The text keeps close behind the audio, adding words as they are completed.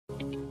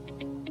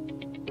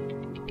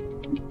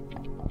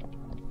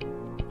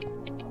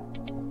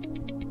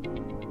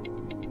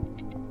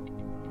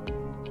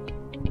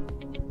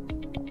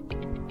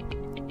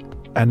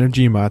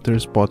Energy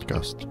Matters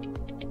podcast.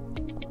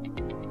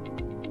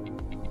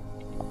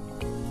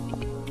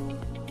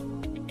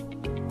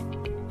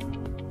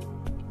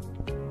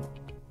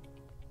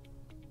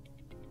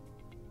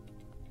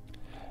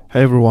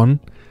 Hey everyone,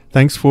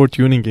 thanks for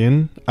tuning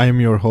in. I am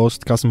your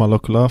host Kassem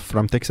Alokla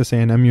from Texas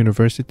A&M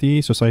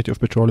University, Society of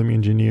Petroleum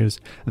Engineers.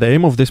 The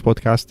aim of this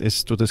podcast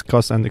is to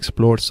discuss and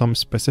explore some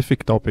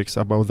specific topics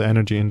about the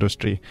energy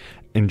industry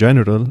in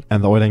general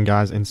and the oil and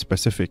gas in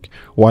specific,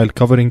 while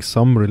covering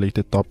some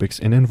related topics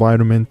in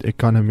environment,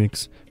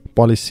 economics,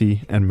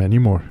 policy, and many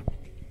more.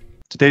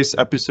 Today's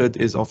episode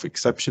is of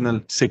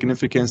exceptional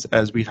significance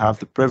as we have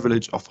the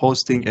privilege of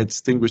hosting a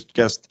distinguished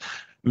guest,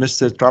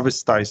 Mr.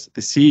 Travis Stice,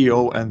 the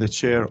CEO and the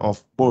Chair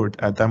of Board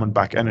at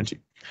Diamondback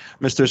Energy.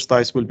 Mr.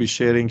 Stice will be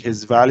sharing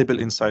his valuable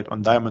insight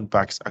on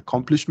Diamondback's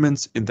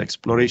accomplishments in the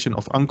exploration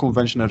of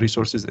unconventional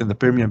resources in the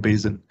Permian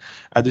Basin.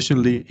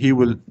 Additionally, he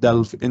will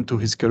delve into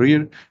his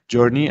career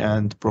journey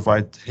and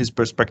provide his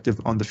perspective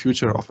on the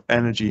future of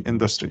energy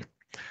industry.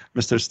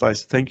 Mr.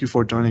 Stice, thank you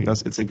for joining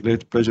us. It's a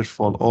great pleasure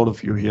for all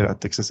of you here at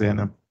Texas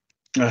A&M.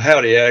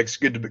 Howdy, Alex.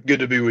 Good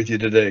to be with you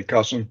today,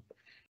 Kassem.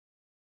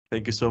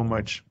 Thank you so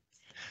much.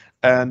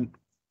 And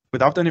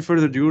without any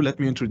further ado, let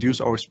me introduce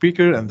our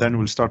speaker, and then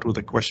we'll start with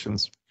the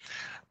questions.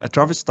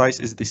 Travis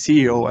Stice is the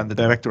CEO and the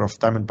Director of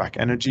Diamondback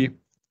Energy,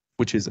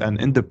 which is an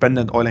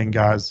independent oil and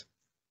gas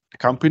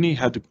company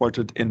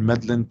headquartered in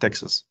Midland,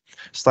 Texas.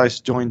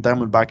 Stice joined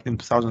Diamondback in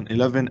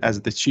 2011 as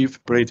the Chief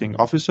Operating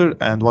Officer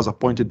and was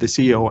appointed the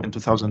CEO in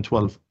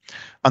 2012.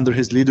 Under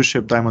his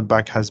leadership,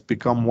 Diamondback has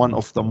become one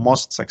of the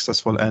most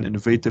successful and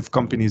innovative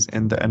companies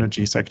in the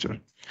energy sector.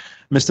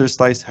 Mr.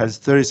 Stice has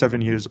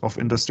 37 years of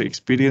industry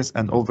experience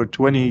and over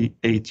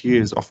 28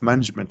 years of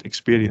management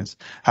experience,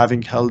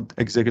 having held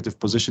executive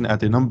position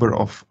at a number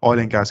of oil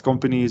and gas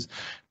companies,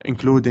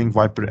 including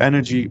Viper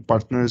Energy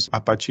Partners,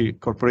 Apache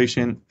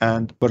Corporation,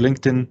 and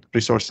Burlington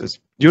Resources.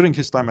 During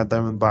his time at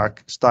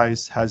Diamondback,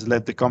 Stice has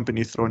led the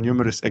company through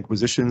numerous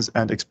acquisitions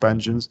and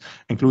expansions,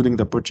 including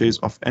the purchase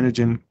of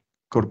Energen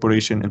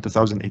Corporation in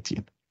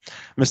 2018.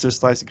 Mr.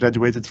 Stice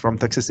graduated from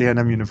Texas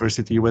A&M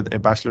University with a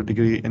bachelor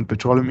degree in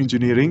petroleum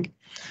engineering.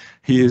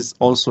 He is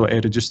also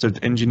a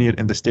registered engineer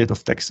in the state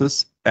of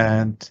Texas,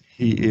 and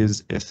he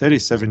is a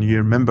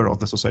 37-year member of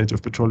the Society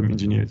of Petroleum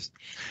Engineers.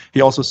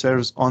 He also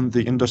serves on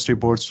the industry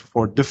boards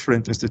for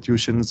different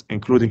institutions,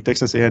 including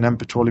Texas A&M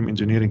Petroleum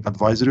Engineering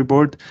Advisory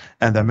Board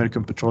and the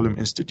American Petroleum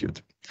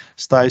Institute.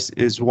 Stice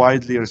is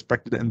widely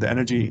respected in the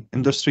energy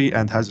industry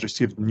and has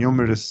received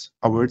numerous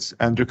awards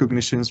and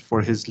recognitions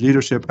for his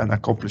leadership and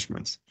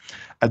accomplishments.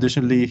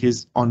 Additionally,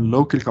 he's on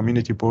local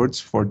community boards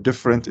for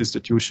different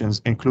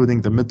institutions,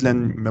 including the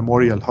Midland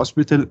Memorial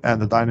Hospital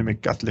and the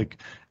Dynamic Catholic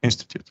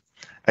Institute.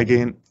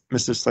 Again,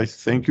 Mr.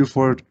 Stice, thank you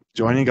for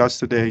joining us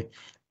today,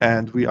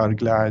 and we are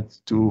glad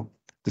to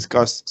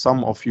discuss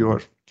some of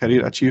your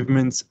career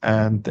achievements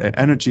and the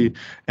energy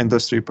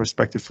industry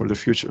perspective for the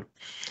future.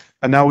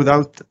 And now,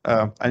 without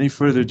any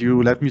further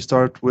ado, let me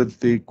start with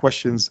the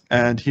questions.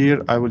 And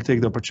here I will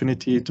take the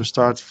opportunity to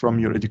start from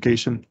your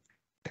education.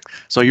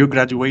 So you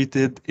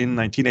graduated in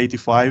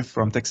 1985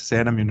 from Texas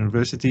A&M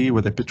University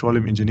with a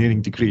petroleum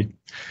engineering degree.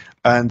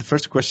 And the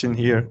first question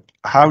here,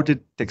 how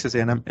did Texas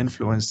A&M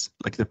influence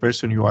the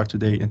person you are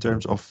today in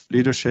terms of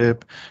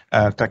leadership,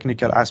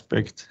 technical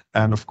aspect,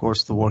 and of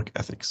course the work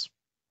ethics?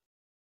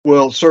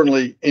 Well,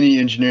 certainly any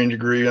engineering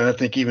degree, and I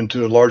think even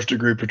to a large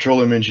degree,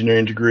 petroleum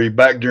engineering degree,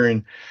 back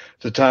during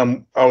the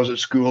time I was at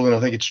school, and I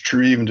think it's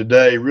true even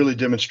today, really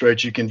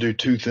demonstrates you can do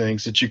two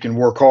things: that you can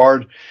work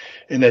hard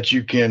and that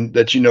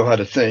you know how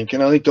to think.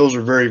 And I think those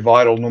are very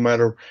vital no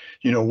matter,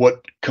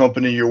 what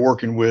company you're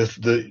working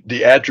with.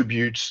 The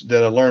attributes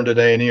that I learned at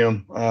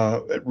A&M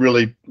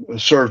really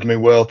served me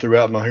well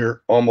throughout my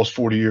almost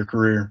 40-year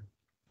career.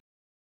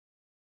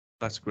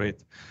 That's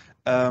great.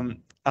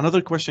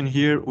 Another question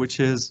here, which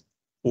is,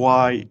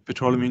 why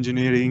petroleum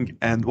engineering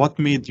and what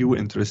made you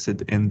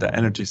interested in the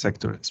energy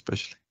sector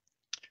especially?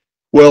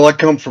 Well, I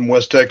come from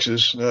West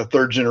Texas,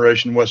 third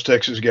generation West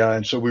Texas guy.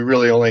 And so we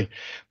really only,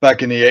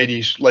 back in the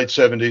 80s, late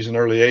 70s and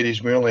early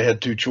 80s, we only had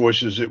two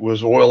choices. It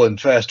was oil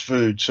and fast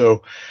food.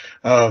 So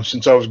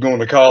since I was going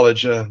to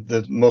college,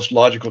 the most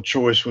logical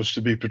choice was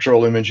to be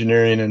petroleum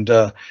engineering. And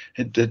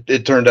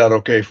it turned out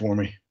okay for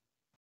me.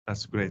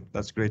 That's great.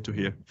 That's great to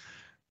hear.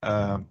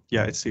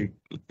 Yeah,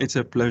 it's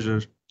a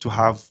pleasure to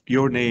have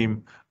your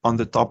name on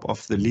the top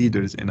of the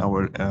leaders in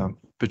our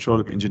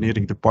petroleum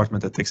engineering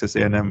department at Texas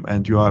A&M,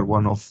 and you are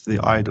one of the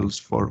idols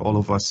for all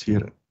of us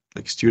here,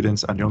 like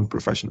students and young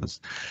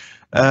professionals.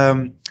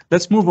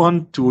 Let's move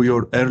on to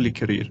your early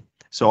career.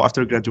 So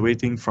after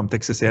graduating from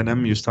Texas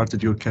A&M, you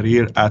started your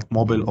career at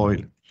Mobil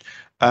Oil.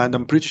 And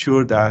I'm pretty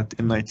sure that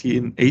in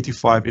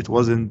 1985, it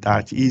wasn't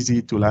that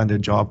easy to land a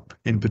job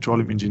in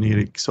petroleum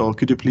engineering. So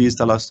could you please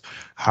tell us,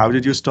 how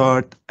did you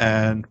start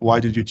and why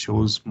did you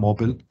choose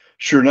Mobil?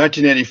 Sure.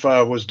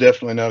 1985 was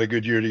definitely not a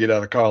good year to get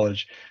out of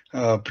college.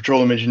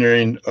 Petroleum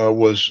engineering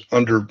was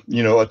under,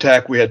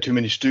 attack. We had too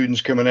many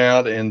students coming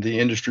out and the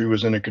industry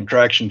was in a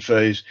contraction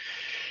phase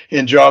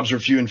and jobs were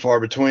few and far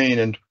between.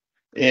 And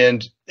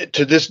And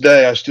to this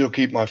day, I still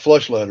keep my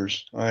flush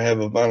letters. I have,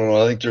 I don't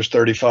know, I think there's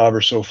 35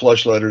 or so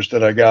flush letters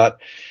that I got.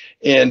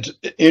 And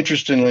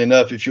interestingly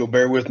enough, if you'll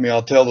bear with me,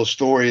 I'll tell the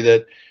story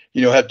that, I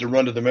had to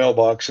run to the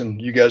mailbox,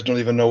 and you guys don't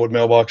even know what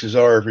mailboxes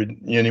are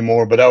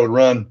anymore, but I would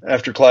run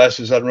after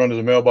classes. I'd run to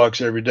the mailbox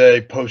every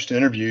day, post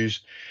interviews.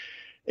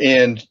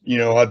 And,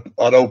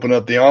 I'd open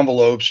up the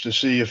envelopes to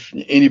see if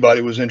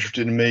anybody was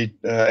interested in me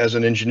as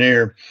an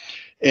engineer.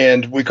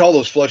 And we call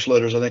those flush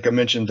letters. I think I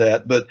mentioned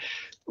that. But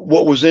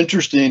what was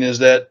interesting is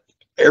that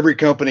every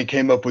company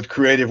came up with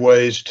creative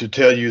ways to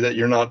tell you that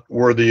you're not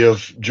worthy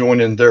of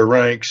joining their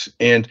ranks.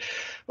 And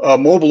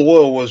Mobil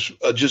Oil was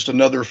just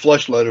another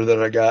flush letter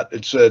that I got.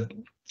 It said,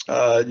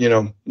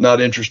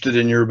 not interested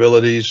in your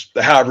abilities,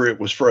 however it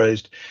was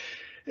phrased.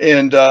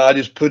 And I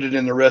just put it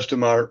in the rest of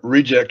my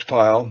reject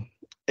pile.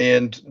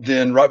 And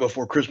then right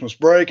before Christmas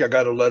break, I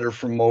got a letter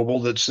from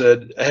Mobil that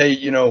said, hey,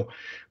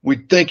 we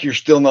think you're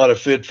still not a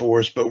fit for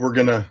us, but we're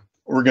gonna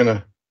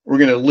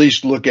at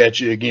least look at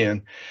you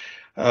again.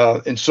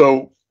 And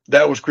so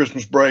that was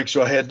Christmas break.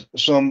 So I had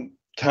some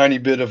tiny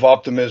bit of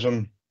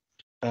optimism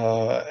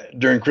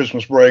during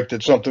Christmas break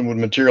that something would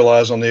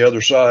materialize on the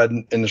other side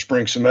in the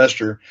spring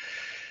semester.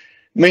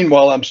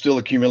 Meanwhile, I'm still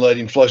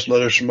accumulating flush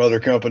letters from other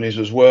companies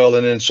as well.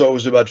 And then so it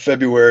was about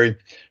February,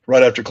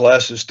 right after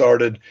classes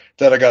started,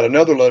 that I got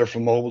another letter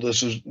from Mobil.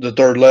 This is the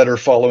third letter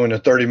following a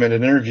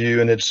 30-minute interview.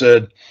 And it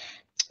said,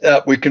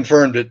 we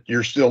confirmed it.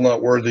 You're still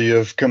not worthy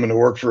of coming to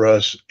work for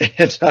us.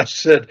 And I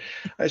said,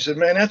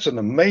 man, that's an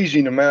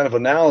amazing amount of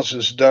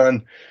analysis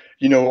done,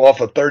 off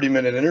a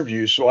 30-minute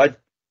interview. So I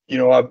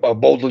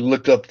boldly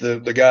looked up the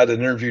guy that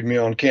interviewed me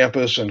on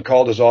campus and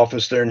called his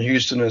office there in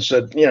Houston and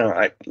said,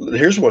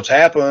 here's what's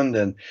happened.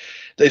 And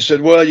they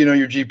said, well,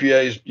 your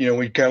GPA is,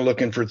 we kind of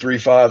looking for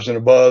 3.5s and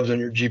above, and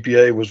your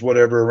GPA was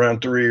whatever,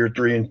 around 3 or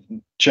 3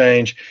 and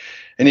change.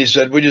 And he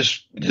said, we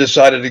just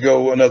decided to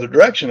go another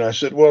direction. I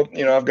said, well,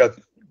 I've got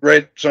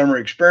great summer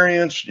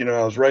experience. I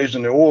was raised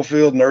in the oil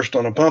field, nursed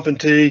on a pumping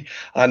tee.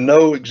 I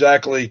know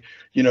exactly,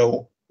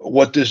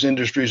 what this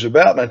industry is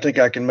about, and I think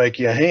I can make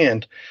you a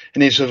hand.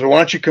 And he says, well, why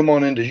don't you come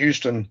on into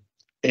Houston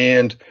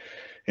and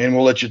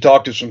we'll let you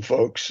talk to some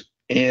folks.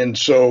 And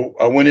so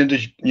I went into,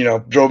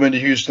 drove into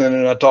Houston,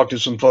 and I talked to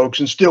some folks,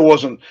 and still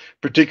wasn't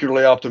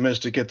particularly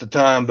optimistic at the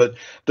time, but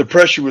the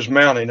pressure was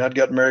mounting. I'd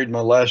got married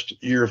my last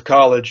year of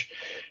college,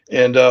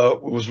 and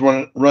was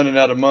running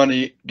out of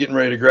money, getting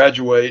ready to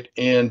graduate,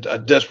 and I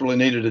desperately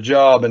needed a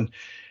job.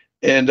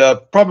 And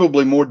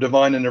probably more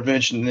divine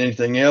intervention than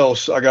anything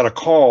else, I got a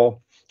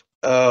call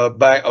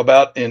back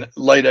about in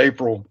late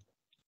April,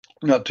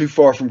 not too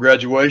far from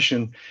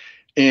graduation,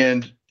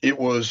 and it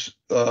was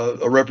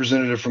a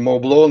representative from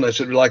Mobil Oil, and they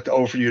said, we'd like to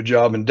offer you a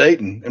job in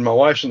Dayton. And my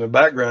wife's in the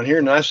background here,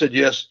 and I said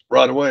yes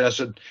right away. I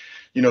said,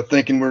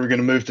 thinking we were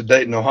going to move to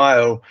Dayton,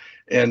 Ohio,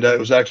 and it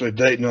was actually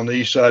Dayton on the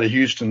east side of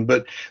Houston.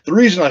 But the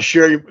reason I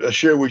share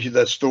with you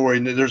that story,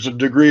 and there's a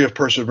degree of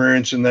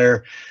perseverance in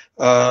there.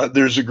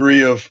 There's a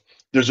degree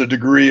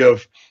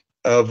of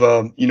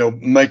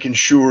making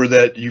sure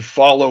that you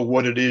follow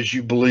what it is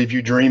you believe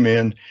you dream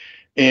in,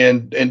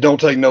 and don't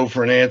take no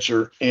for an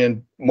answer.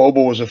 And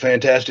Mobil was a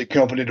fantastic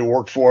company to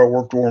work for. I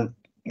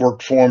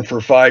worked for them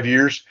for 5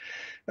 years,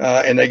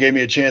 and they gave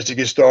me a chance to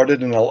get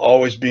started, and I'll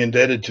always be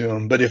indebted to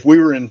them. But if we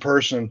were in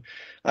person,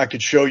 I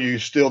could show you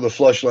still the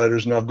flush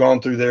letters, and I've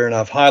gone through there and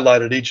I've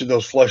highlighted each of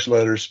those flush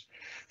letters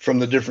from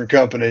the different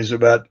companies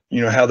about,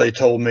 how they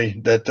told me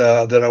that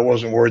I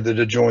wasn't worthy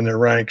to join their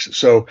ranks.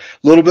 So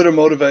a little bit of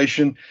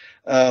motivation,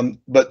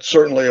 but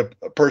certainly a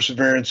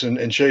perseverance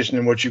and chasing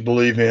in what you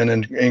believe in.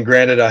 And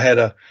granted, I had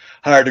a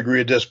higher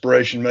degree of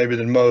desperation maybe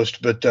than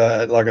most, but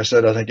like I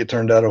said, I think it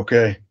turned out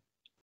okay.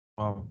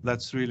 Wow,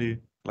 that's really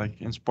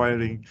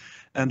inspiring.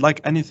 And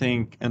like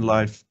anything in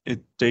life,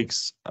 it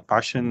takes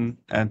passion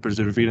and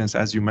perseverance,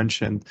 as you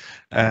mentioned.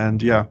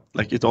 And yeah,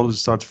 it always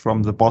starts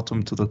from the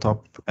bottom to the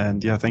top.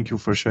 And yeah, thank you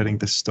for sharing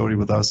this story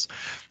with us.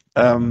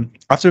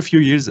 After a few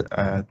years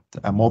at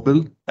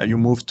Mobil, you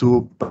moved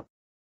to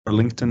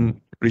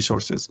Burlington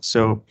Resources.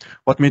 So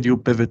what made you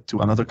pivot to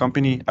another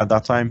company at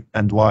that time,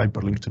 and why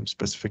Burlington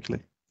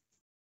specifically?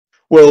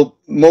 Well,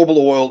 Mobil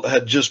Oil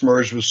had just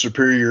merged with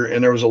Superior,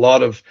 and there was a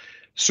lot of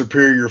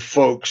Superior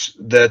folks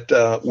that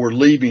were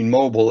leaving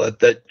Mobil at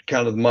that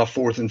kind of my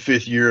 4th and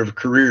 5th year of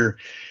career.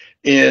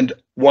 And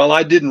while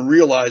I didn't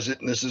realize it,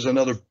 and this is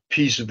another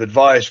piece of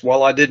advice,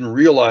 while I didn't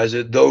realize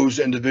it, those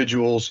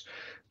individuals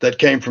that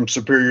came from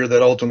Superior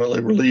that ultimately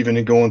were leaving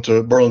and going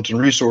to Burlington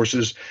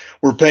Resources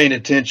were paying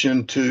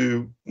attention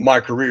to my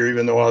career,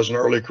 even though I was an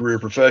early career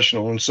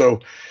professional. And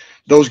so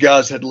those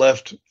guys had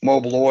left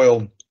Mobil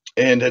Oil,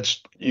 and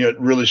it's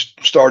really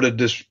started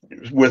this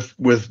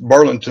with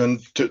Burlington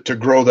to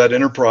grow that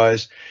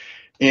enterprise.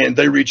 And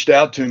they reached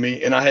out to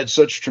me, and I had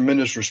such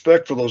tremendous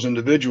respect for those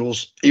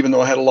individuals, even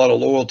though I had a lot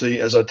of loyalty,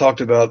 as I talked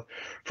about,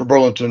 for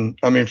for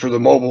the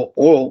Mobil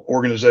Oil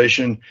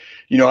organization.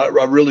 I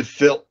really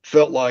felt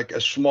like a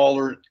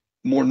smaller,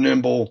 more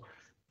nimble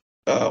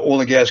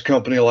oil and gas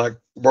company like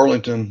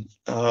Burlington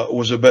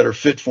was a better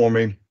fit for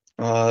me.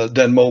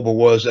 than mobile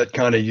was at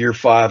kind of year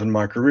 5 in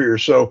my career.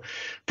 So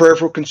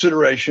prayerful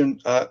consideration,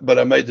 but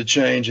I made the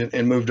change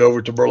and moved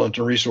over to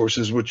Burlington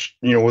Resources, which,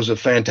 was a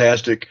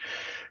fantastic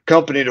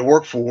company to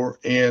work for.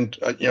 And,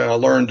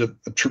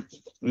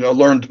 I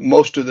learned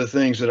most of the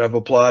things that I've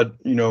applied,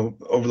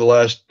 over the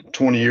last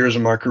 20 years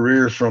of my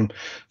career from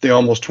the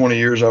almost 20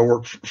 years I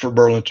worked for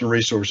Burlington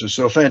Resources.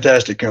 So a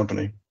fantastic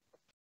company.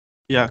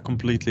 Yeah,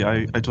 completely.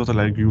 I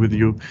totally agree with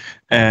you.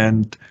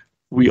 And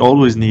we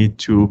always need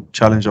to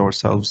challenge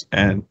ourselves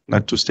and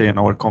not to stay in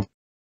our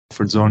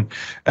comfort zone.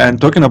 And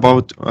talking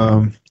about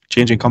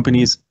changing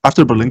companies,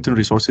 after Burlington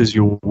Resources,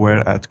 you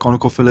were at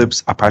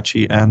ConocoPhillips,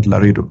 Apache, and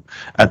Laredo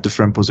at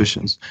different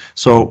positions.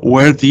 So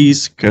were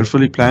these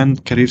carefully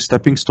planned career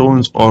stepping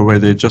stones, or were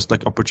they just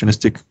like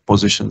opportunistic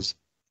positions?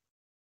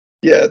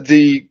 Yeah,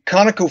 the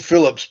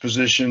ConocoPhillips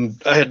position,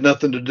 I had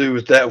nothing to do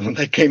with that when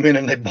they came in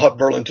and they bought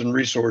Burlington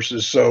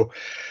Resources. So,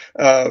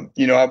 I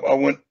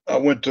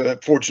went to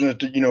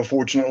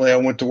fortunately, I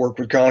went to work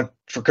with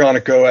for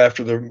Conoco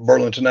after the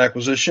Burlington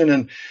acquisition.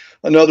 And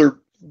another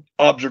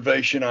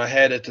observation I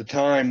had at the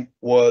time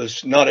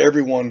was not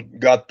everyone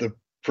got the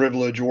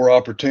privilege or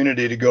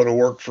opportunity to go to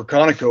work for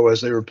Conoco as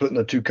they were putting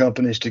the two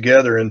companies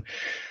together. And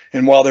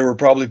while there were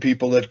probably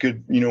people that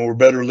could, were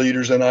better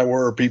leaders than I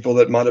were, or people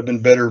that might have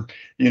been better,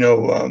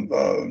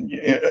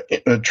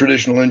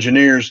 traditional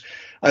engineers,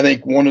 I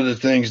think one of the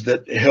things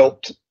that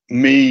helped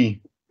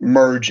me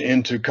merge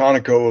into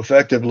Conoco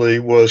effectively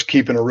was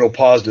keeping a real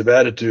positive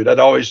attitude. I'd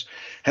always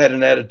had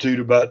an attitude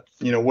about,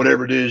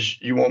 whatever it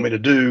is you want me to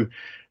do,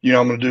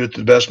 I'm going to do it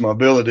to the best of my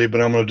ability,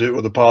 but I'm going to do it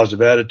with a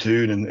positive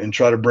attitude and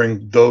try to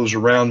bring those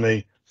around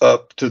me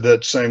up to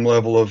that same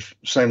level of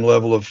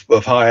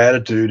high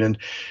attitude. And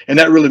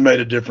that really made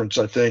a difference,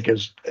 I think,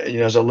 as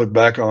I look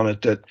back on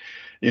it, that,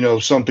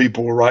 some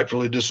people were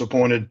rightfully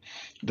disappointed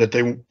that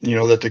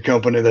that the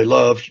company they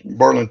loved,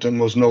 Burlington,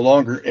 was no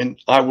longer. And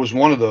I was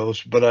one of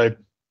those, but I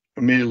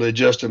immediately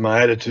adjusted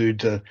my attitude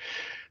to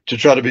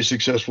try to be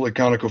successful at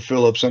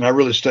ConocoPhillips. And I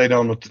really stayed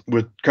on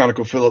with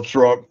ConocoPhillips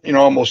for,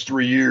 almost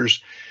 3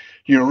 years,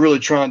 really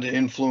trying to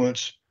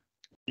influence,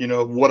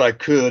 what I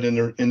could in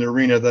the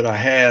arena that I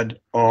had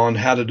on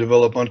how to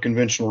develop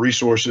unconventional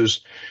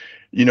resources,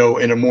 in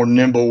a more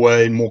nimble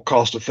way, more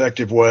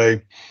cost-effective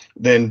way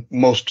than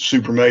most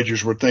super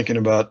majors were thinking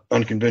about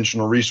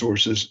unconventional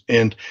resources.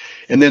 And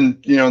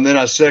then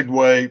I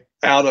segue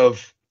out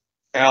of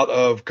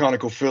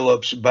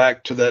ConocoPhillips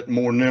back to that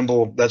more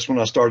nimble. That's when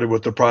I started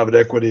with the private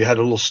equity. I had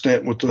a little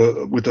stint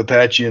with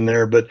Apache in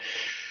there, but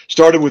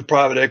started with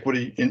private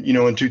equity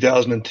in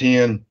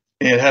 2010.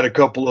 And had a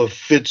couple of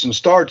fits and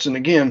starts. And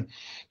again,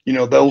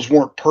 those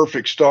weren't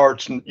perfect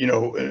starts. And,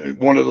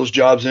 one of those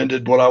jobs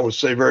ended what I would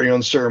say very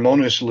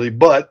unceremoniously,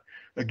 but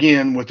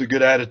again, with a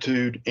good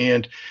attitude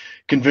and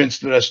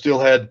convinced that I still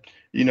had,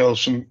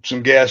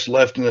 some gas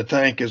left in the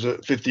tank as a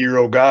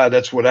 50-year-old guy.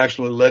 That's what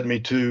actually led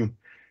me to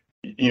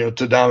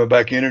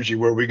Diamondback Energy,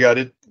 where we got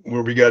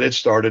it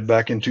started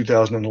back in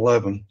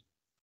 2011.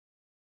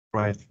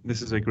 Right.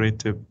 This is a great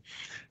tip.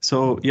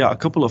 So yeah, a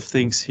couple of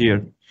things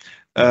here.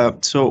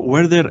 So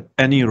were there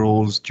any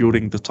roles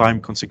during the time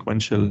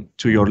consequential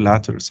to your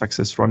latter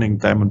success running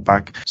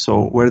Diamondback?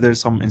 So were there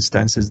some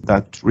instances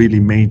that really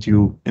made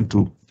you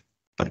into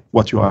like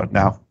what you are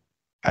now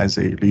as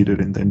a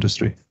leader in the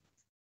industry?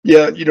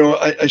 Yeah,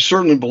 I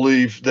certainly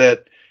believe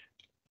that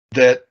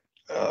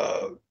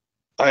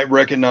I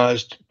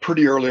recognized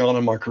pretty early on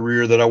in my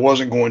career that I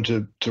wasn't going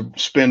to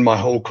spend my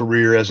whole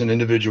career as an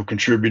individual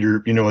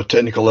contributor, a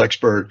technical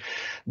expert.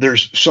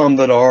 There's some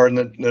that are and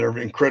that are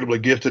incredibly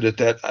gifted at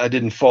that. I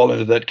didn't fall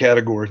into that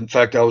category. In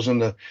fact, I was in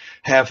the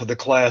half of the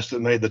class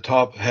that made the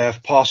top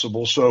half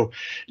possible. So,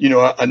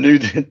 I knew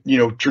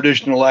that,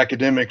 traditional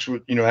academics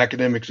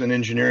and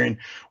engineering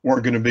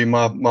weren't going to be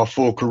my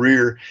full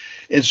career.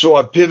 And so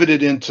I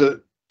pivoted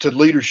into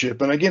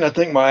leadership. And again, I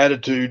think my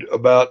attitude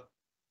about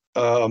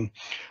doing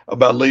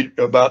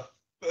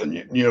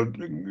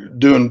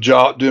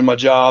my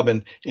job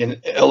and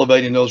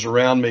elevating those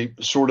around me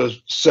sort of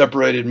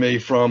separated me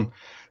from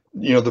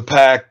the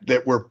pack,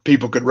 that where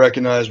people could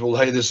recognize, well,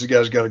 hey, this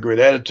guy's got a great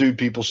attitude.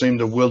 People seem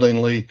to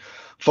willingly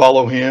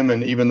follow him,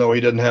 and even though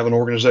he doesn't have an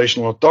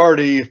organizational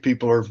authority, if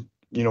people are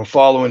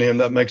following him,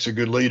 that makes a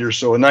good leader.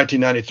 So in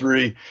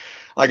 1993,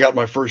 I got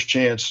my first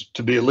chance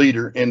to be a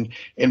leader, and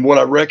what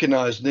I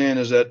recognized then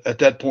is that at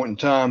that point in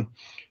time,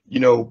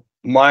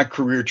 my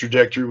career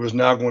trajectory was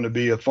now going to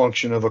be a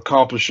function of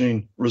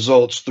accomplishing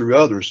results through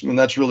others. And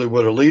that's really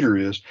what a leader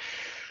is.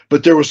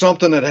 But there was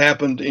something that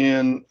happened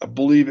in, I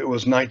believe it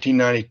was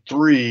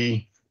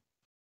 1993,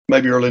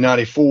 maybe early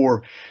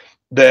 94,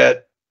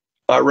 that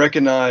I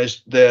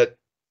recognized that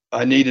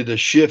I needed a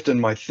shift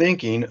in my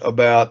thinking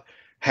about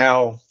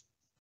how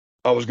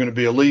I was going to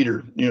be a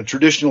leader.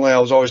 Traditionally, I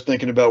was always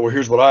thinking about, well,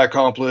 here's what I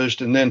accomplished.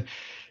 And then,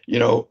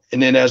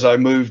 as I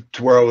moved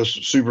to where I was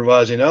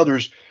supervising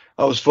others,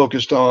 I was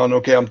focused on,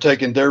 okay, I'm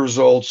taking their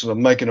results and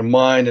I'm making them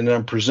mine, and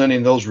I'm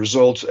presenting those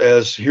results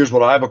as, here's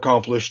what I've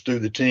accomplished through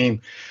the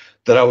team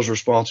that I was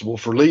responsible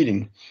for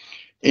leading.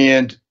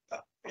 And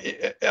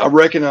I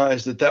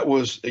recognize that that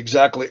was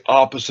exactly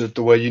opposite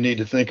the way you need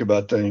to think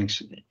about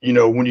things. You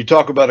know, when you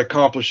talk about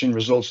accomplishing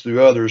results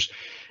through others,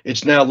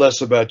 it's now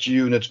less about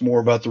you and it's more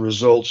about the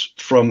results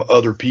from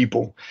other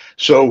people.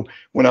 So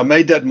when I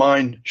made that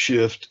mind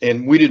shift,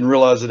 and we didn't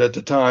realize it at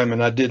the time,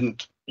 and I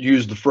didn't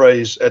use the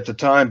phrase at the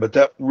time, but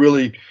that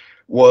really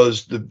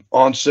was the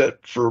onset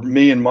for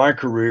me in my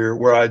career,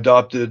 where I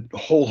adopted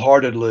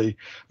wholeheartedly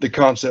the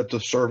concept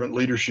of servant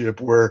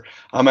leadership, where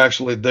I'm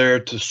actually there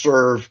to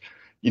serve,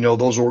 you know,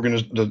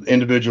 the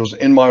individuals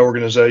in my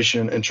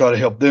organization and try to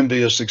help them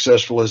be as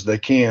successful as they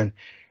can,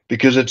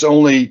 because it's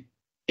only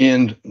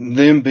in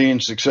them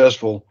being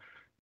successful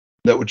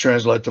that would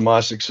translate to my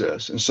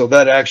success. And so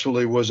that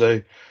actually was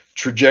a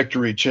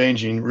trajectory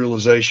changing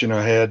realization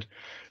I had,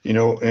 you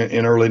know,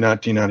 in early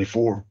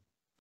 1994.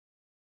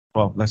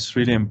 Well, that's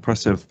really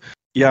impressive.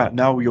 Yeah,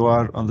 now you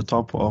are on the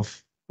top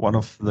of one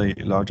of the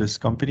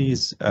largest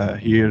companies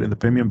here in the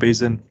Permian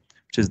Basin,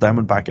 which is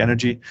Diamondback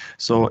Energy.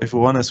 So if we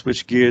want to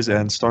switch gears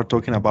and start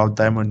talking about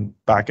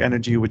Diamondback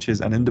Energy, which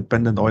is an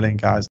independent oil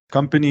and gas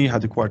company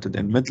headquartered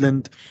in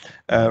Midland,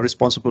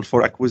 responsible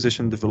for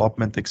acquisition,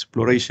 development,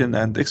 exploration,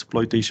 and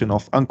exploitation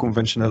of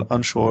unconventional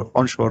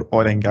onshore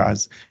oil and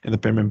gas in the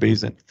Permian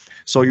Basin.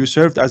 So you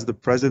served as the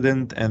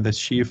president and the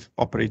chief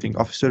operating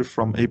officer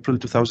from April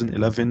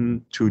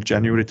 2011 to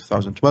January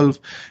 2012.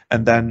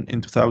 And then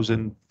in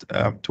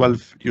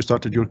 2012, you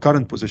started your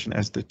current position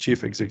as the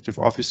chief executive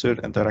officer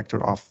and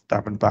director of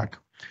Diamondback.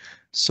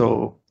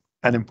 So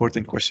an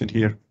important question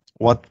here: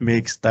 what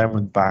makes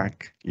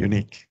Diamondback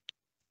unique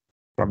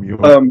from you?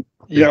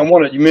 Yeah,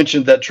 you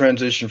mentioned that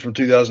transition from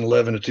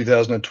 2011 to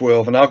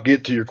 2012, and I'll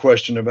get to your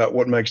question about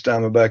what makes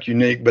Diamondback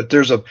unique. But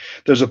there's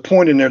a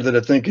point in there that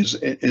I think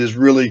is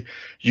really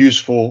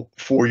useful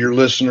for your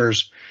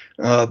listeners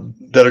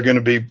that are going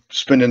to be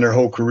spending their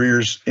whole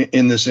careers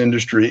in this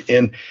industry.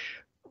 And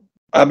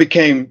I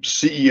became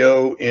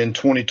CEO in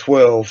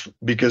 2012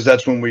 because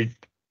that's when we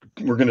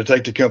were going to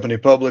take the company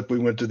public. We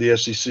went to the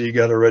SEC,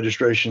 got our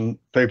registration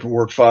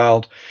paperwork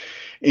filed,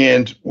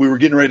 and we were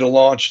getting ready to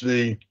launch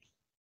the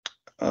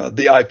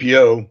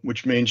IPO,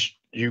 which means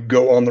you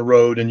go on the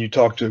road and you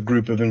talk to a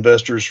group of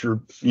investors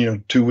for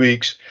 2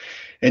 weeks,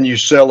 and you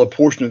sell a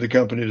portion of the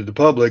company to the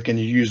public, and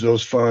you use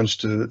those funds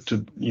to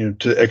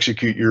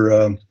execute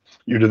your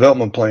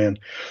development plan.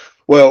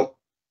 Well,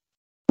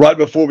 right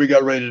before we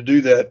got ready to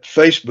do that,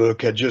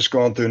 Facebook had just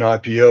gone through an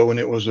IPO, and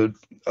it was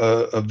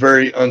a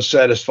very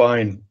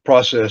unsatisfying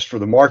process for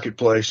the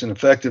marketplace, and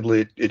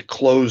effectively it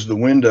closed the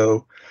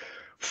window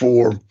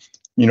for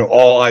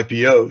all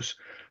IPOs,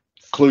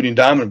 including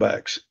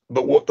Diamondbacks.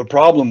 But what the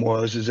problem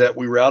was is that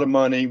we were out of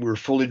money, we were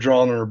fully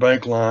drawn on our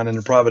bank line, and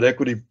the private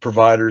equity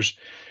providers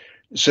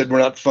said, we're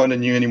not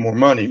funding you any more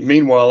money.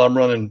 Meanwhile, I'm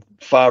running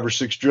 5 or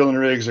 6 drilling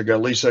rigs. I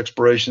got lease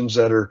expirations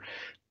that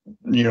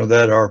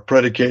are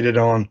predicated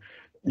on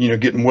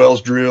getting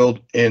wells drilled,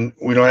 and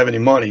we don't have any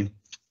money.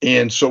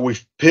 And so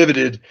we've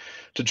pivoted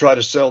to try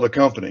to sell the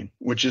company,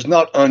 which is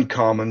not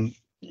uncommon.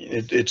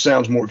 It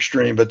sounds more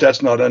extreme, but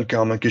that's not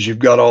uncommon because you've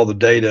got all the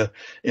data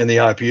in the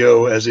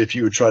IPO as if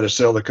you would try to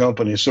sell the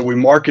company. So we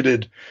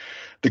marketed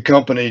the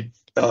company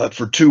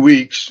for 2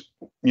 weeks,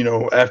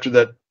 after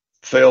that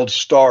failed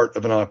start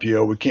of an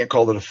IPO. We can't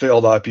call it a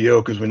failed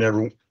IPO because we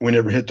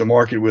never hit the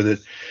market with it.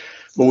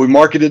 But we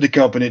marketed the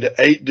company to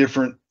 8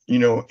 different,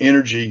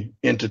 energy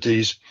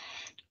entities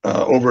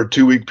over a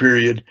 2-week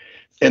period.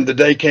 And the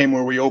day came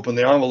where we opened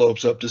the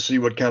envelopes up to see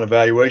what kind of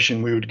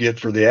valuation we would get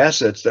for the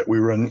assets that we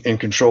were in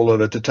control of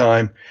at the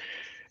time.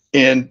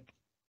 And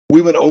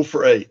we went 0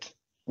 for 8,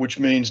 which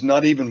means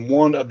not even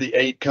one of the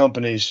 8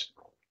 companies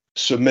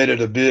submitted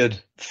a bid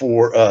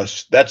for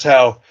us. That's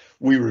how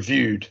we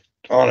reviewed,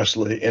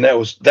 honestly. And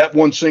that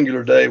one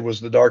singular day was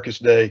the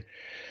darkest day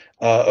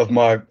of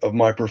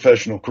my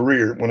professional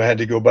career, when I had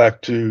to go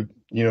back to,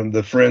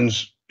 the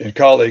friends and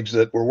colleagues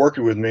that were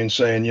working with me and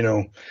saying,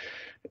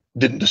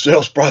 the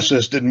sales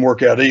process didn't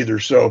work out either.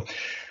 So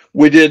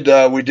we did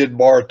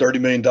borrow $30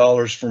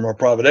 million from our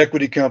private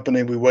equity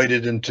company. We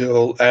waited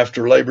until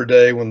after Labor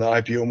Day when the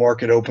IPO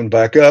market opened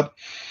back up,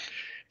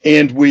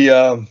 and we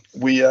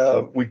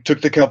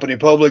took the company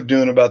public,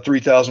 doing about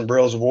 3,000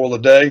 barrels of oil a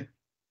day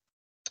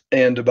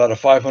and about a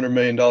 $500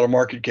 million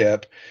market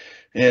cap.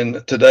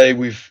 And today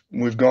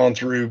we've gone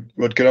through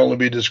what could only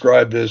be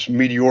described as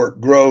meteoric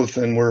growth,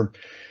 and we're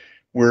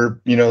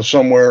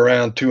somewhere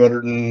around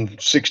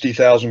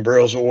 260,000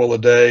 barrels of oil a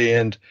day,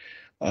 and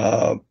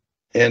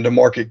a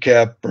market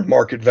cap or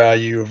market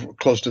value of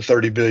close to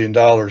 $30 billion.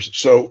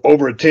 So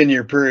over a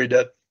 10-year period,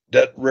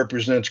 that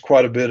represents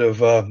quite a bit of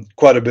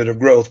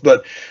growth.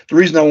 But the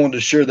reason I wanted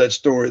to share that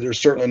story, there's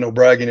certainly no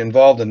bragging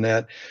involved in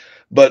that,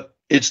 but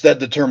it's that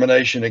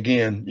determination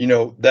again.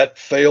 That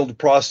failed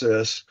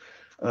process,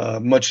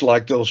 much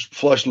like those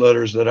flush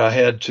letters that I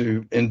had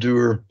to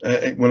endure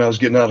when I was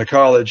getting out of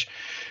college,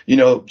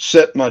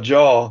 set my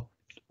jaw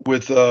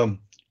with a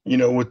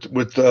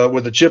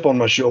chip on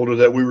my shoulder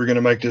that we were going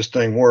to make this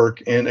thing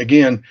work. And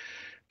again,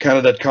 kind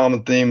of that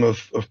common theme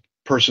of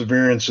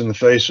perseverance in the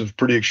face of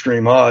pretty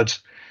extreme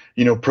odds,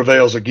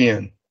 prevails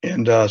again.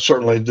 And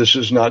certainly this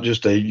is not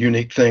just a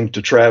unique thing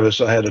to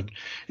Travis. I had an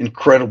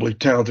incredibly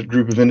talented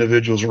group of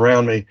individuals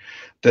around me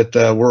that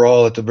we're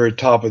all at the very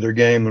top of their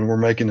game, and we're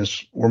making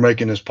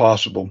this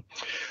possible.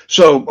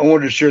 So I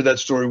wanted to share that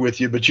story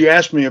with you. But you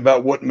asked me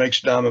about what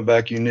makes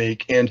Diamondback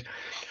unique, and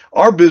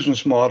our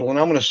business model, and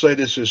I'm going to say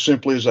this as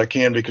simply as I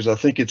can because I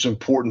think it's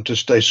important to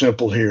stay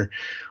simple here.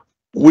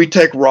 We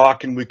take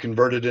rock and we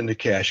convert it into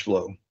cash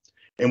flow,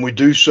 and we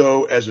do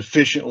so as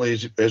efficiently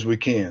as we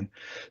can.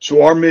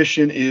 So our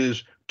mission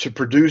is to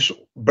produce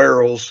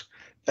barrels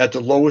at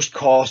the lowest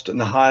cost and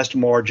the highest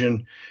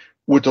margin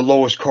with the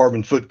lowest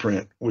carbon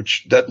footprint,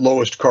 which that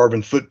lowest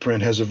carbon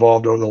footprint has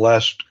evolved over the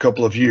last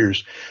couple of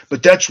years.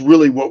 But that's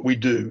really what we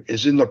do,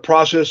 is in the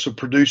process of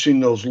producing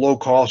those low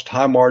cost,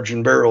 high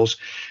margin barrels,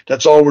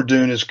 that's all we're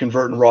doing is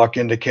converting rock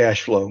into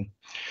cash flow.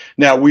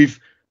 Now, we've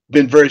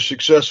been very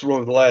successful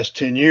over the last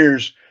 10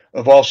 years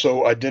of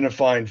also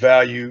identifying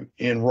value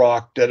in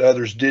rock that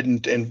others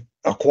didn't and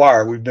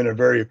acquire. We've been a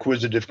very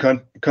acquisitive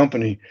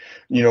company,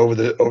 over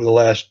the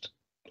last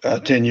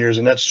 10 years,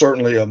 and that's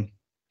certainly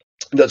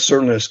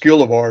a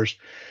skill of ours.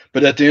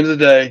 But at the end of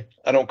the day,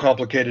 I don't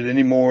complicate it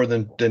any more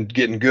than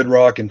getting good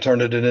rock and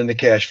turning it into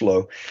cash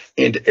flow.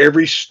 And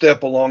every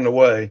step along the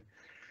way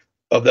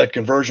of that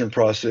conversion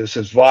process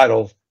is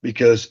vital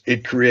because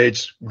it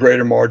creates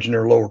greater margin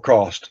or lower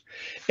cost.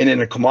 And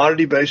in a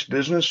commodity-based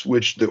business,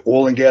 which the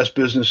oil and gas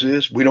business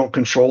is, we don't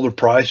control the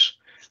price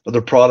of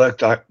the product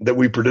that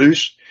we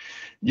produce.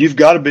 You've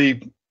got to be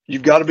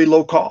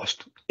low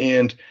cost.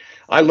 And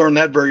I learned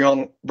that very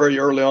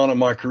early on in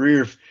my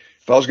career. If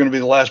I was going to be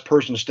the last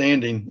person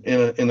standing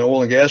in the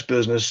oil and gas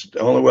business, the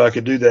only way I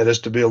could do that is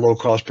to be a low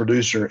cost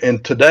producer.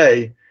 And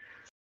today,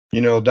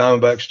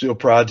 Diamondback still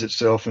prides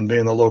itself in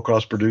being the low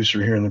cost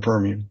producer here in the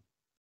Permian.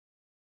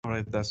 All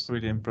right, that's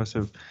really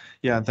impressive.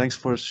 Yeah, thanks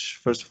for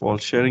first of all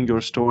sharing your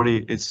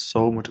story. It's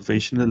so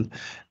motivational,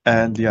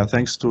 and yeah,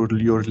 thanks to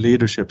your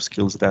leadership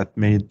skills that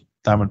made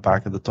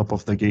Diamondback at the top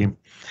of the game.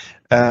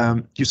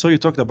 You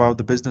talked about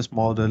the business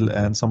model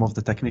and some of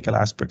the technical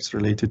aspects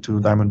related to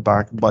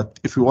Diamondback, but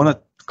if you want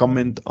to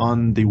comment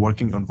on the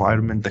working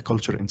environment, the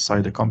culture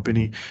inside the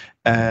company,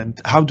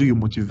 and how do you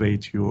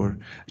motivate your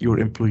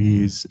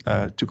employees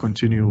to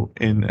continue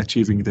in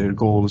achieving their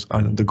goals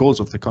and the goals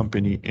of the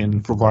company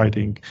in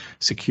providing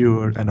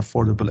secure and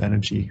affordable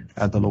energy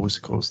at the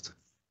lowest cost?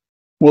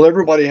 Well,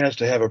 everybody has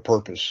to have a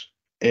purpose,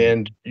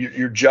 and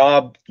your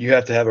job, you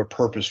have to have a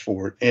purpose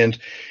for it,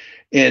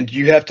 and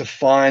you have to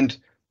find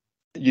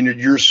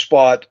your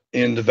spot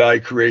in the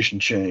value creation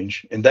chain,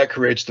 and that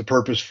creates the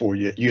purpose for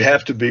you. You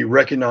have to be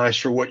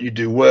recognized for what you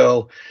do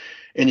well,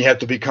 and you have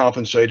to be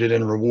compensated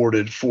and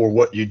rewarded for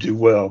what you do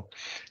well.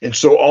 And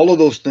so all of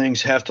those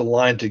things have to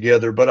line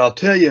together. But I'll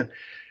tell you,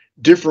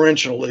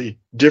 differentially,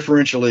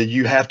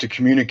 you have to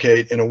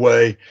communicate in a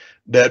way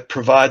that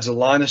provides a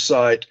line of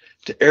sight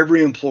to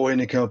every employee in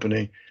the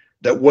company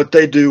that what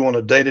they do on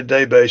a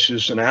day-to-day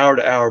basis, an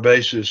hour-to-hour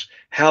basis,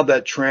 how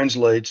that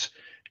translates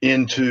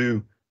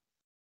into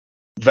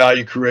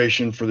value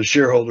creation for the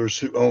shareholders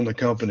who own the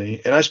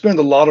company. And I spend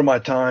a lot of my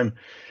time,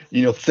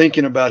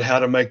 thinking about how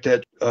to make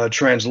that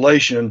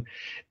translation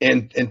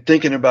and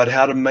thinking about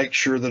how to make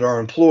sure that our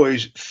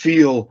employees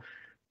feel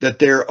that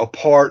they're a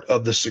part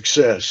of the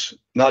success,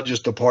 not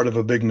just a part of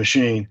a big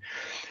machine.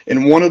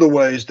 And one of the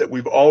ways that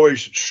we've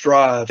always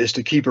strived is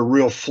to keep a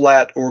real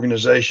flat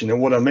organization.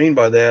 And what I mean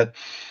by that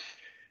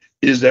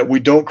is that we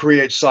don't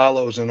create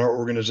silos in our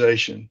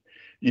organization.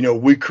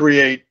 We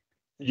create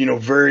a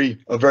very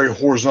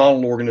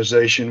horizontal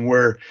organization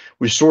where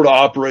we sort of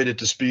operate at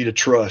the speed of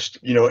trust.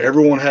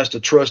 Everyone has to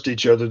trust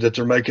each other that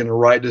they're making the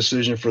right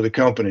decision for the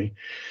company.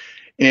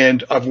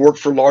 And I've worked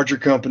for larger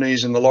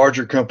companies, and the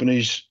larger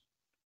companies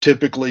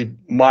typically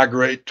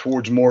migrate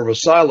towards more of a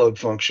siloed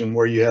function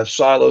where you have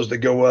silos that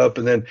go up,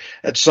 and then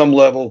at some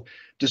level,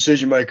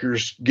 decision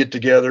makers get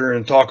together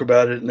and talk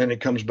about it, and then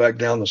it comes back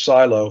down the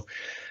silo.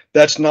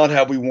 That's not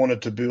how we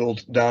wanted to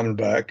build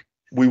Diamondback.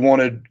 We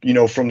wanted,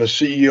 from the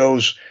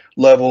CEO's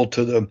level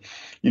to the,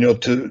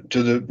 to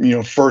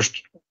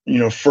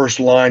the, first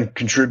line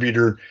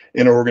contributor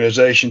in an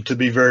organization to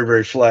be very,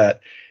 very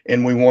flat.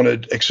 And we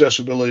wanted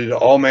accessibility to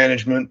all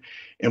management,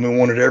 and we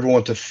wanted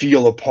everyone to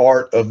feel a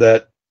part of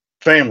that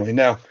family.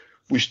 Now,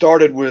 we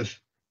started with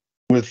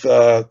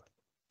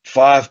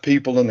 5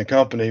 people in the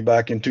company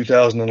back in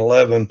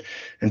 2011,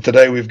 and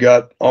today we've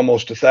got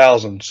almost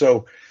 1,000.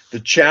 So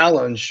the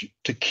challenge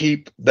to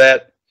keep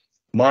that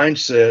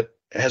mindset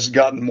has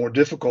gotten more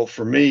difficult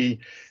for me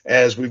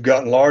as we've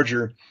gotten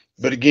larger.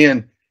 But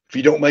again, if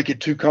you don't make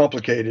it too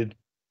complicated,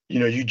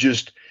 you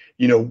just,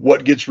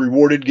 what gets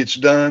rewarded gets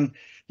done.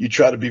 You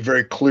try to be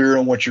very clear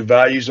on what your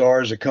values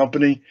are as a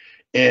company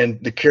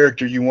and the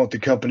character you want the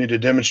company to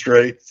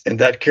demonstrate. And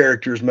that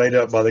character is made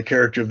up by the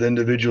character of the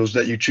individuals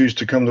that you choose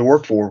to come to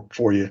work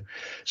for you.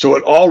 So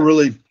it all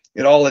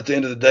at the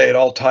end of the day, it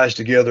all ties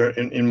together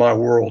in my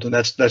world. And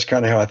that's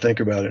kind of how I think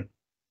about it.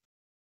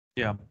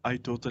 Yeah, I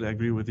totally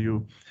agree with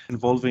you.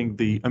 Involving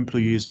the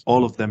employees,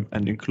 all of them,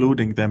 and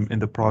including them in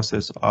the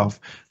process of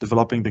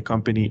developing the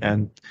company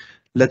and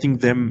letting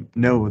them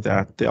know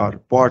that they are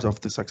part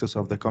of the success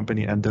of the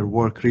company and their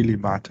work really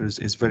matters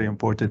is very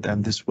important,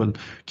 and this will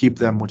keep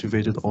them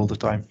motivated all the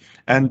time.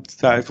 And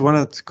if you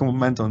want to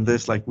comment on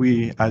this, like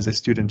we as a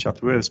student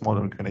chapter, we're a small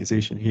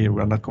organization here.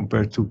 We're not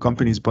compared to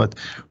companies, but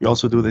we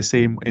also do the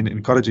same in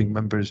encouraging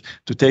members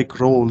to take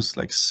roles,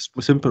 like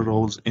simple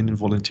roles in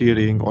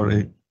volunteering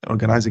or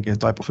organizing a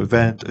type of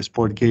event, a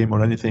sport game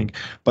or anything.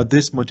 But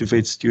this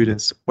motivates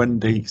students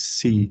when they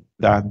see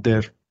that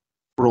their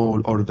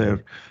role or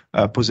their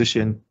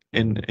position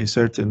in a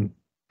certain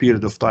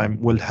period of time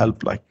will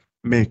help like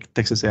make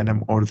Texas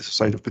A&M or the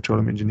Society of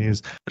Petroleum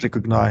Engineers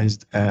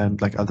recognized and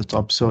like at the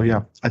top. So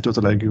yeah, I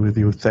totally agree with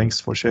you. Thanks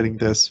for sharing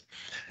this.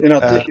 And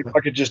I think if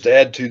I could just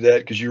add to that,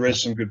 because you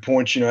raised some good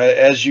points,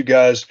 as you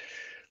guys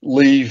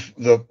leave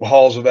the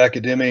halls of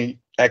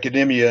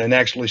academia and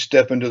actually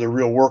step into the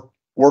real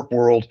work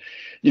world,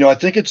 I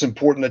think it's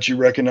important that you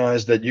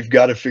recognize that you've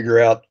got to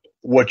figure out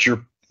what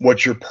your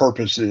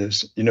purpose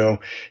is. You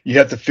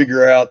have to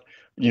figure out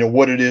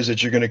what it is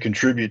that you're going to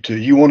contribute to.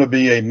 You want to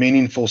be a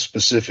meaningful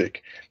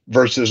specific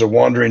versus a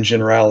wandering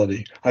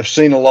generality. I've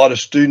seen a lot of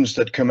students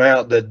that come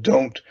out that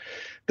don't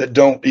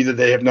either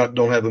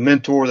don't have a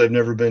mentor, they've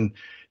never been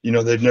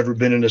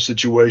in a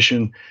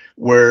situation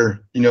where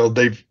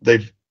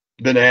they've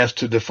been asked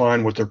to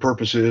define what their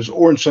purpose is,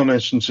 or in some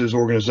instances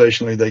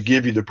organizationally they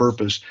give you the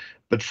purpose,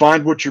 but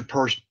find what your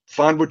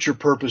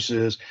purpose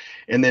is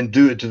and then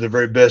do it to the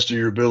very best of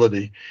your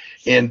ability,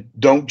 and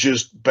don't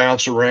just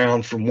bounce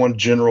around from one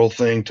general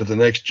thing to the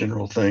next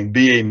general thing.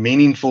 Be a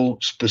meaningful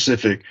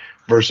specific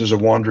versus a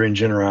wandering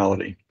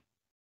generality.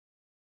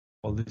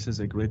 Well, this is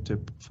a great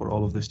tip for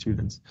all of the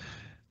students.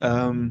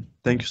 Thank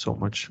you so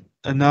much.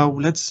 And now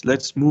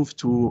let's move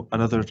to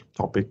another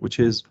topic, which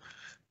is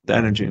the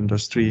energy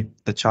industry,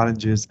 the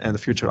challenges, and the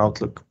future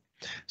outlook.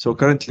 So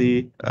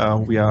currently,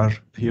 we are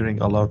hearing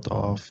a lot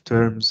of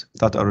terms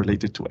that are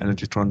related to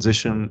energy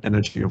transition,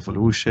 energy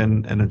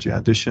evolution, energy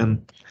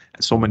addition,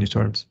 and so many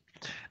terms.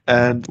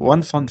 And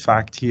one fun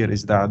fact here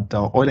is that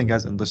the oil and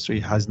gas industry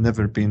has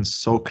never been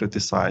so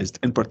criticized,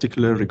 in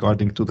particular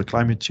regarding to the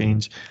climate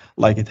change,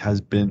 like it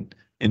has been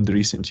in the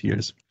recent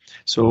years.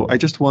 So I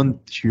just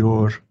want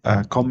your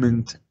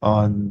comment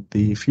on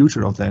the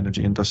future of the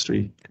energy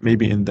industry,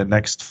 maybe in the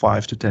next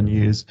 5 to 10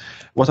 years.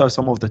 What are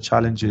some of the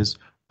challenges?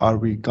 Are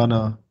we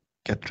gonna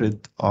get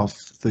rid of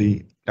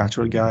the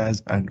natural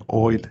gas and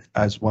oil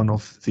as one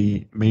of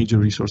the major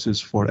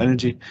resources for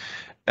energy?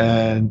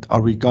 And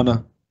are we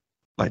gonna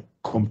like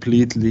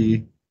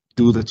completely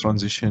do the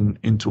transition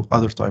into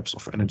other types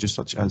of energy,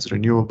 such as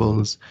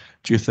renewables,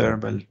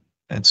 geothermal,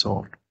 and so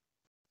on?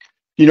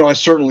 I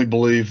certainly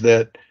believe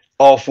that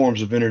all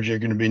forms of energy are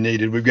going to be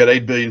needed. We've got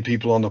 8 billion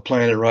people on the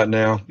planet right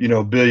now.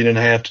 1.5 billion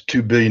to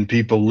 2 billion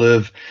people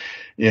live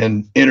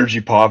in energy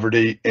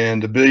poverty,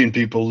 and 1 billion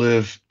people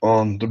live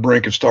on the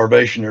brink of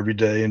starvation every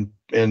day.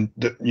 And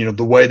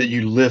the way that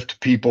you lift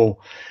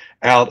people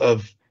out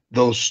of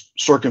those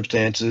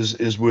circumstances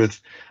is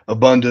with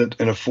abundant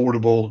and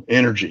affordable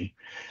energy.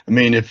 I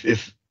mean,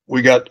 if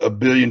we got 1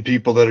 billion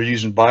people that are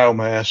using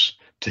biomass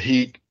to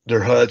heat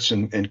their huts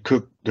and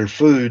cook their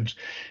foods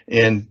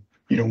and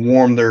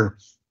warm their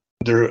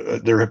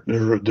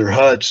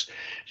huts,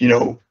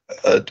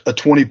 a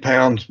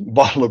 20-pound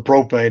bottle of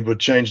propane would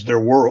change their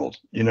world.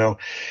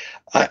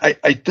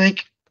 I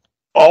think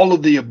all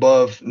of the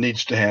above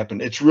needs to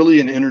happen. It's really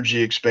an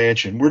energy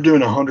expansion. We're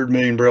doing 100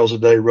 million barrels a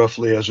day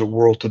roughly as a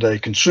world today,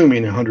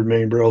 consuming 100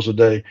 million barrels a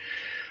day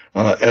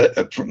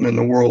in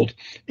the world,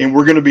 and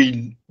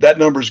that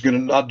number is going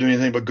to not do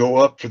anything but go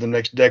up for the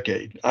next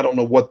decade. I don't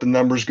know what the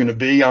number is going to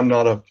be. I'm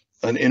not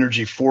an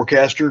energy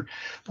forecaster,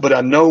 but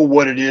I know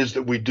what it is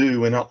that we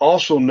do, and I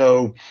also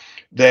know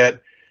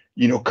that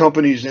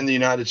companies in the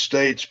United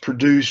States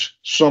produce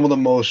some of the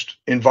most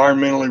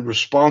environmentally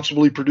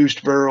responsibly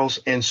produced barrels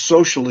and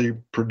socially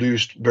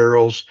produced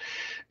barrels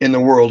in the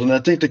world. And I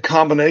think the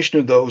combination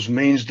of those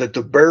means that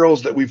the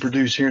barrels that we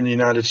produce here in the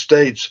United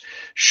States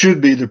should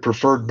be the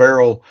preferred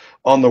barrel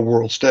on the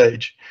world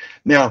stage.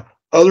 Now,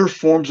 other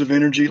forms of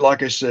energy,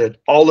 like I said,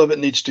 all of it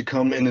needs to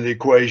come into the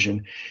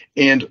equation.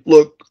 And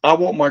look, I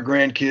want my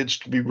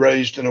grandkids to be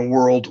raised in a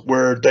world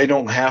where they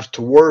don't have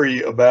to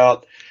worry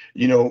about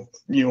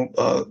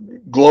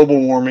global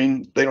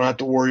warming. They don't have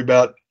to worry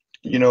about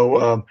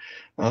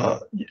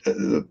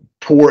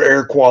poor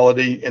air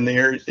quality in the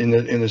air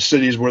in the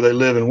cities where they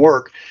live and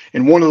work.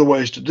 And one of the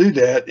ways to do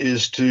that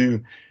is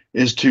to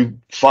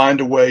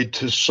find a way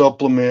to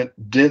supplement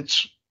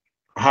dense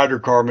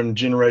hydrocarbon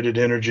generated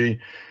energy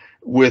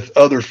with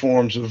other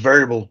forms of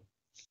variable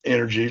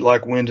energy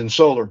like wind and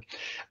solar.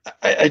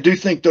 I do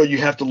think, though, you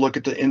have to look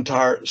at the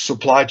entire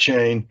supply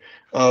chain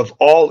of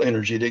all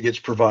energy that gets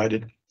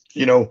provided.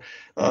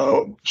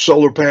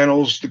 Solar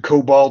panels, the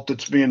cobalt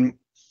that's being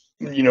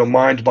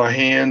mined by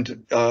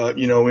hand,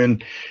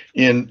 in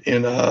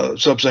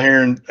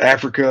sub-Saharan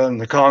Africa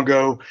and the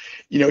Congo.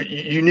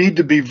 You need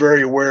to be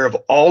very aware of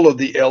all of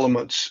the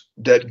elements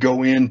that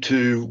go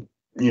into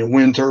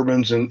wind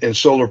turbines and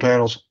solar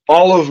panels.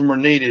 All of them are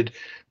needed,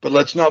 But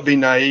let's not be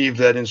naive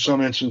that in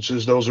some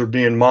instances those are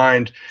being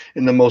mined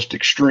in the most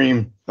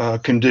extreme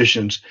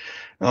conditions.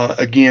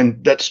 Again,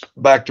 that's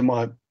back to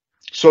my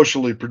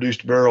socially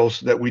produced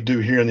barrels that we do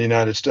here in the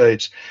United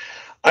States.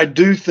 I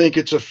do think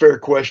it's a fair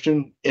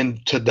question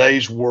in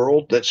today's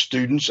world that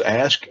students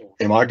ask,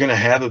 am I going to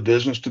have a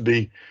business to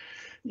be,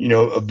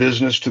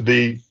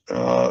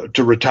 to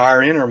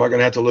retire in, or am I going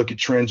to have to look at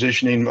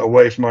transitioning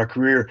away from my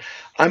career?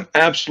 I'm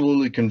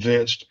absolutely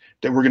convinced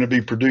that we're going to be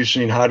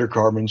producing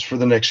hydrocarbons for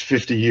the next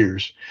 50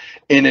 years,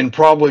 and in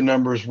probably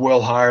numbers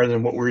well higher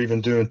than what we're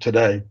even doing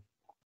today,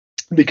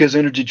 because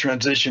energy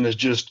transition is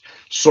just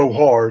so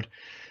hard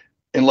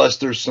unless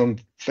there's some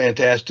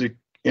fantastic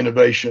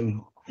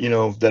innovation,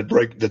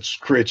 that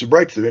creates a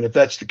breakthrough. And if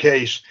that's the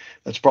case,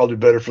 that's probably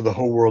better for the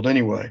whole world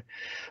anyway.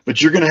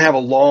 But you're going to have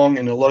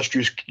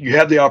you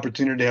have the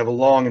opportunity to have a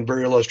long and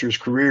very illustrious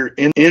career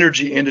in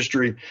energy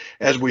industry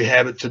as we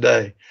have it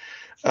today.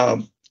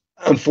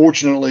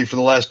 Unfortunately, for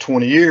the last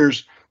 20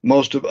 years,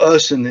 most of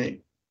us in the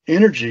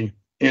energy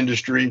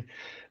industry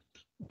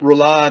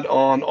relied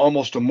on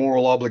almost a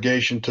moral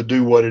obligation to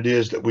do what it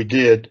is that we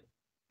did.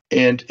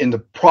 And in the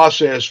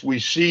process, we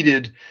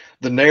ceded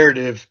the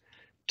narrative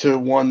to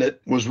one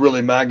that was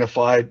really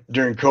magnified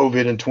during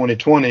COVID in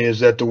 2020, is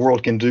that the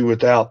world can do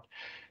without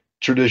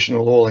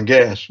traditional oil and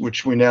gas,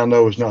 which we now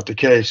know is not the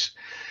case.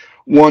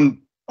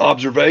 One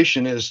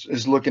observation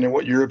is looking at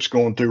what Europe's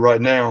going through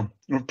right now,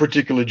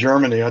 particularly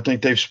Germany. I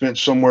think they've spent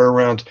somewhere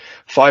around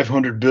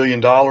 $500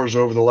 billion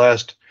over the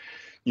last,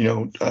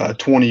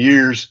 20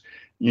 years,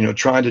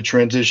 trying to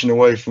transition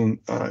away from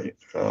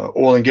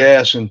oil and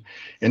gas, and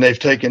they've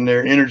taken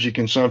their energy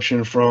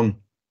consumption from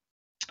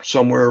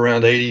somewhere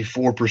around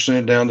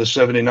 84% down to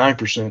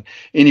 79%.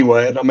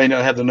 Anyway, I may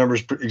not have the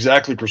numbers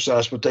exactly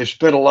precise, but they've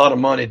spent a lot of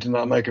money to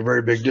not make a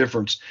very big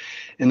difference,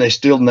 and they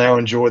still now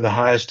enjoy the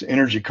highest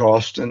energy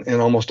costs in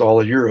almost all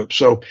of Europe.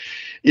 So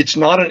it's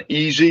not an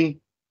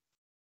easy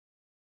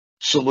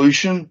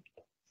solution.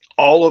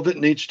 All of it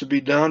needs to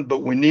be done,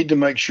 but we need to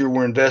make sure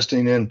we're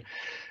investing in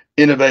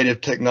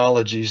innovative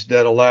technologies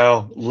that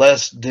allow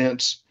less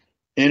dense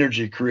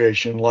energy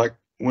creation, like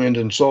wind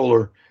and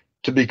solar,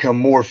 to become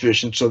more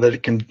efficient so that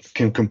it can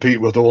compete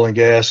with oil and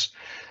gas,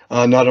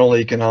 not only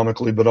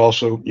economically, but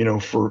also,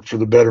 for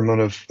the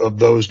betterment of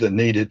those that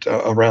need it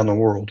around the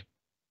world.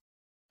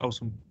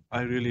 Awesome.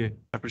 I really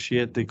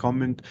appreciate the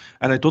comment,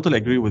 and I totally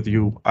agree with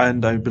you.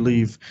 And I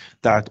believe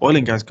that oil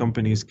and gas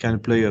companies can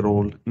play a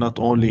role not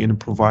only in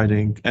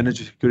providing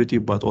energy security,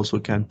 but also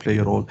can play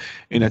a role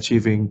in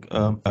achieving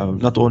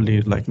not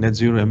only like net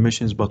zero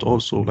emissions, but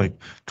also like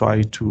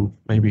try to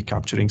maybe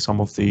capturing some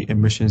of the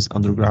emissions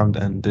underground.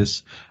 And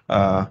this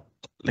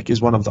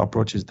is one of the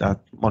approaches that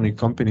many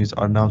companies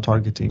are now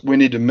targeting. We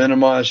need to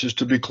minimize, just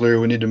to be clear,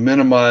 we need to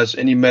minimize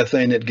any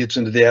methane that gets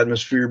into the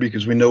atmosphere,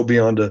 because we know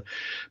beyond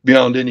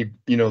any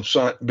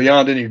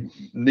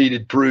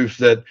needed proof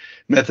that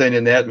methane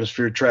in the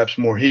atmosphere traps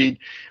more heat.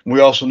 We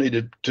also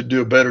need to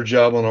do a better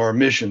job on our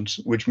emissions,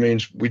 which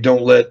means we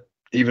don't let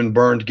even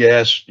burned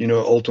gas,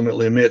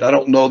 ultimately emit. I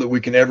don't know that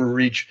we can ever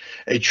reach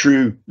a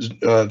true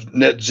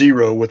net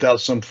zero without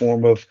some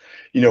form of,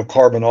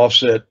 carbon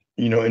offset,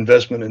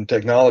 investment in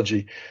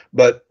technology,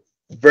 but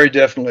very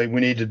definitely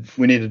we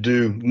need to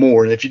do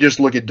more. And if you just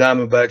look at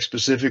Diamondback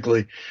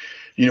specifically,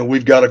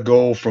 we've got a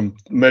goal from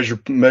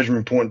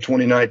measurement point in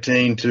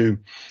 2019 to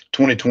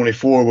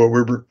 2024 where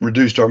we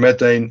reduced our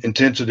methane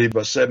intensity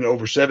by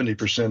over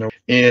 70%,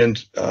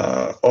 and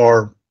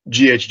our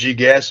GHG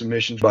gas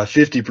emissions by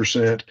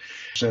 50%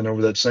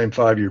 over that same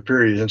 5-year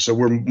period. And so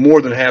we're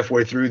more than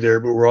halfway through there,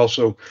 but we're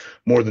also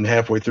more than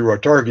halfway through our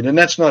target. And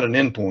that's not an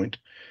endpoint.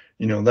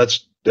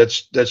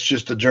 That's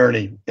just a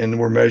journey, and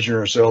we're measuring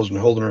ourselves and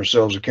holding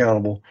ourselves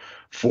accountable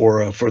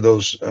for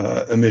those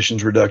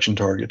emissions reduction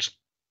targets.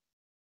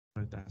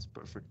 That's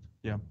perfect.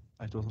 Yeah,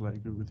 I totally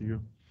agree with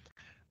you.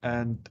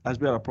 And as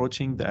we are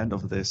approaching the end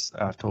of this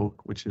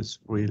talk, which is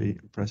really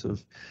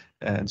impressive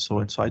and so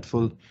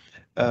insightful,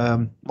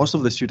 most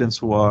of the students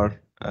who are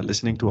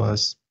listening to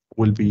us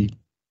will be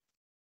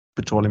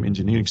petroleum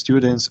engineering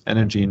students,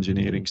 energy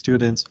engineering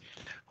students,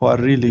 who are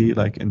really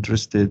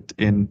interested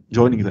in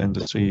joining the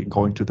industry,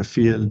 going to the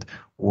field,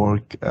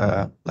 work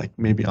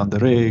maybe on the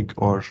rig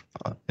or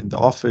in the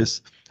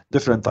office,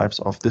 different types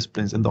of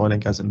disciplines in the oil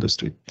and gas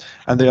industry.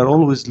 And they are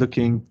always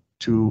looking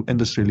to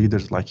industry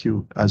leaders like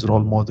you as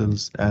role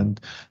models, and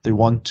they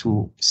want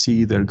to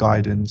see their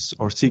guidance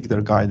or seek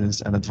their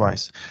guidance and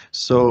advice.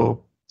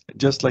 So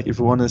just if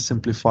you want to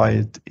simplify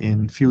it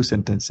in few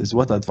sentences,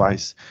 what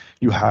advice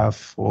you have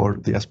for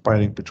the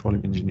aspiring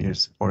petroleum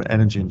engineers or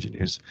energy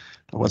engineers?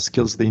 What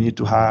skills they need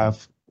to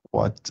have,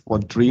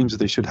 what dreams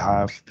they should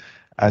have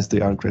as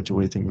they are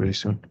graduating very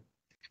soon?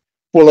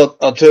 Well,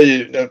 I'll tell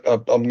you,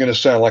 I'm going to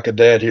sound like a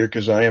dad here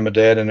because I am a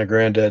dad and a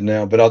granddad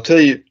now, but I'll tell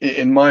you,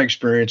 in my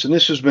experience, and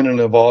this has been an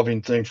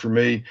evolving thing for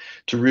me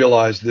to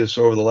realize this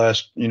over the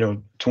last,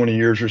 20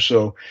 years or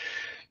so,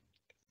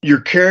 your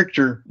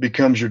character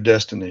becomes your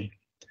destiny.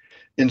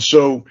 And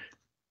so,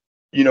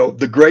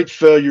 the great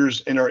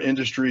failures in our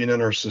industry and in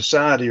our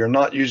society are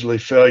not usually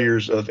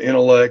failures of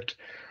intellect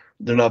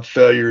They're not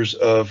failures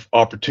of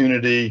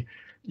opportunity.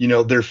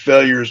 They're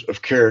failures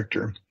of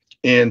character.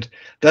 And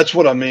that's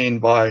what I mean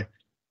by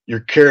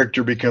your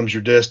character becomes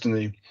your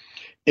destiny.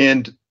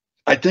 And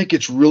I think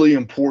it's really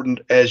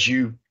important as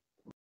you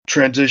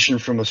transition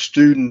from a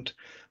student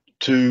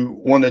to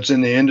one that's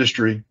in the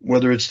industry,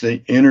 whether it's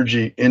the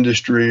energy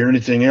industry or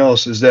anything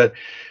else, is that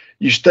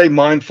you stay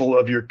mindful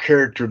of your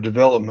character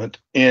development.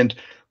 And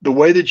the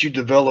way that you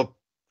develop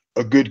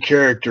a good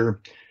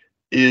character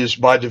is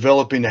by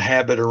developing a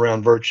habit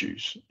around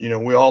virtues.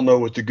 We all know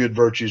what the good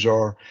virtues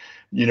are,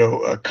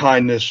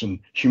 kindness and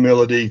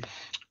humility.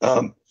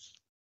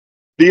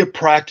 Be a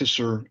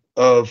practicer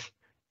of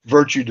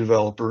virtue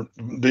developer,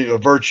 the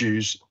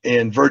virtues,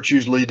 and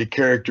virtues lead to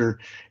character,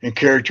 and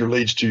character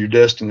leads to your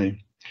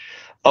destiny.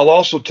 I'll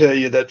also tell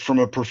you that from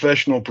a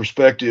professional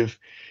perspective,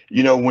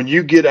 when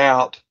you get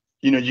out,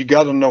 you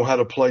got to know how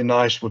to play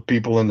nice with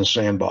people in the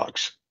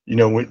sandbox,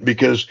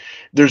 because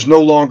there's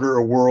no longer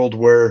a world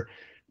where,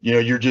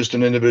 you're just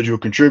an individual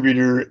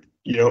contributor,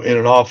 in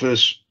an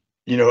office.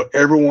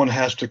 Everyone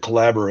has to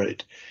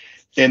collaborate,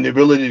 and the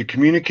ability to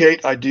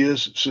communicate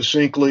ideas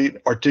succinctly,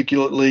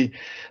 articulately,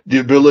 the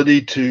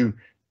ability to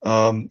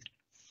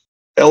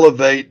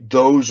elevate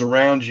those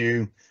around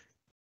you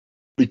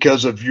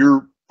because of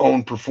your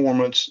own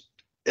performance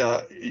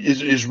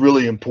is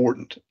really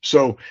important.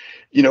 So,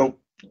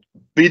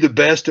 be the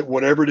best at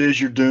whatever it is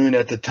you're doing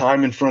at the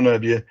time in front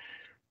of you.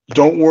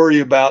 Don't worry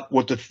about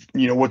what the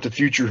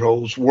future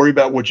holds. Worry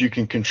about what you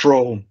can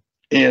control.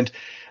 And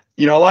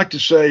I like to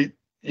say,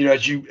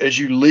 as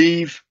you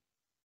leave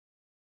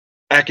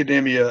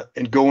academia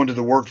and go into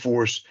the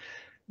workforce,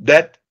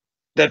 that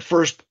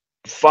first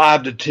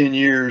 5 to 10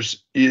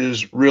 years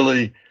is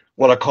really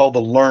what I call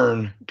the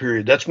learn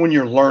period. That's when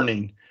you're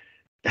learning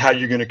how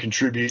you're going to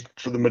contribute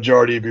for the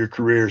majority of your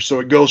career. So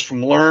it goes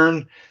from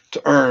learn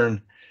to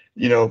earn,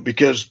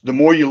 because the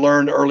more you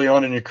learn early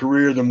on in your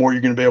career, the more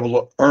you're going to be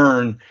able to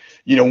earn,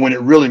 when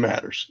it really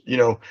matters,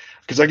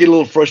 because I get a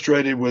little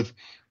frustrated with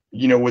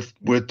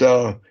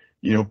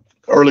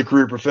early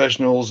career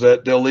professionals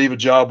that they'll leave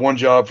one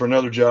job for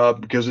another job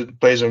because it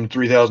pays them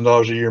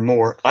 $3,000 a year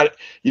more.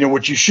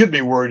 What you should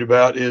be worried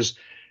about is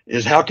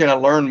how can I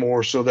learn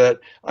more so that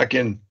I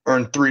can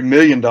earn $3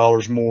 million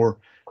more,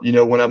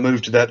 when I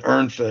move to that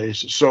earn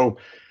phase. So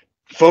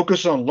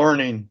focus on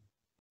learning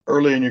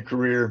early in your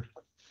career,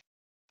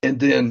 and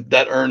then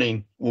that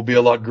earning will be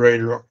a lot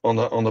greater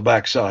on the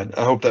backside.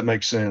 I hope that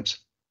makes sense.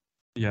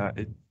 Yeah,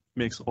 it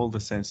makes all the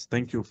sense.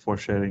 Thank you for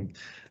sharing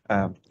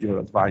your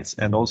advice.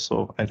 And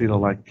also, I really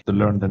like the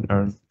learn and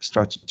earn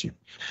strategy.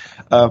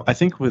 I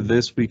think with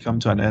this, we come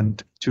to an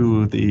end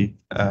to the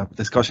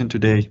discussion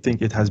today. I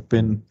think it has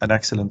been an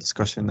excellent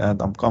discussion,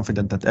 and I'm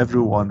confident that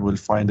everyone will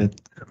find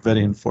it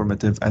very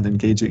informative and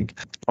engaging.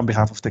 On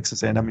behalf of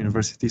Texas A&M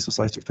University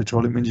Society of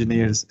Petroleum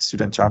Engineers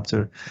Student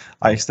Chapter,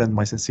 I extend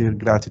my sincere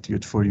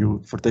gratitude for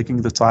you for taking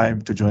the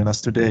time to join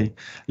us today.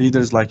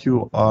 Leaders like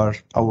you are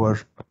our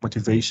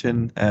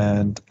motivation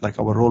and like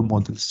our role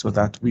models, so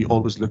that we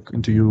always look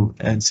into you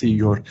and see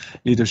your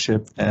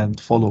leadership and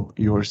follow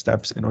your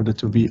steps in order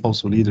to be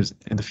also leaders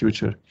in the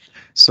future.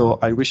 So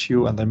I wish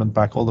you and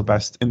Diamondback all the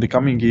best in the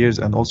coming years,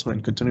 and also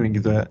in continuing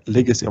the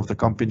legacy of the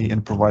company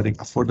in providing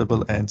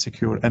affordable and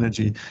secure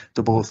energy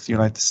to both the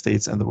United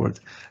States and the world.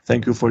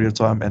 Thank you for your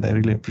time, and I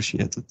really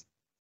appreciate it.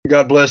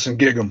 God bless and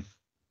gig 'em.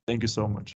 Thank you so much.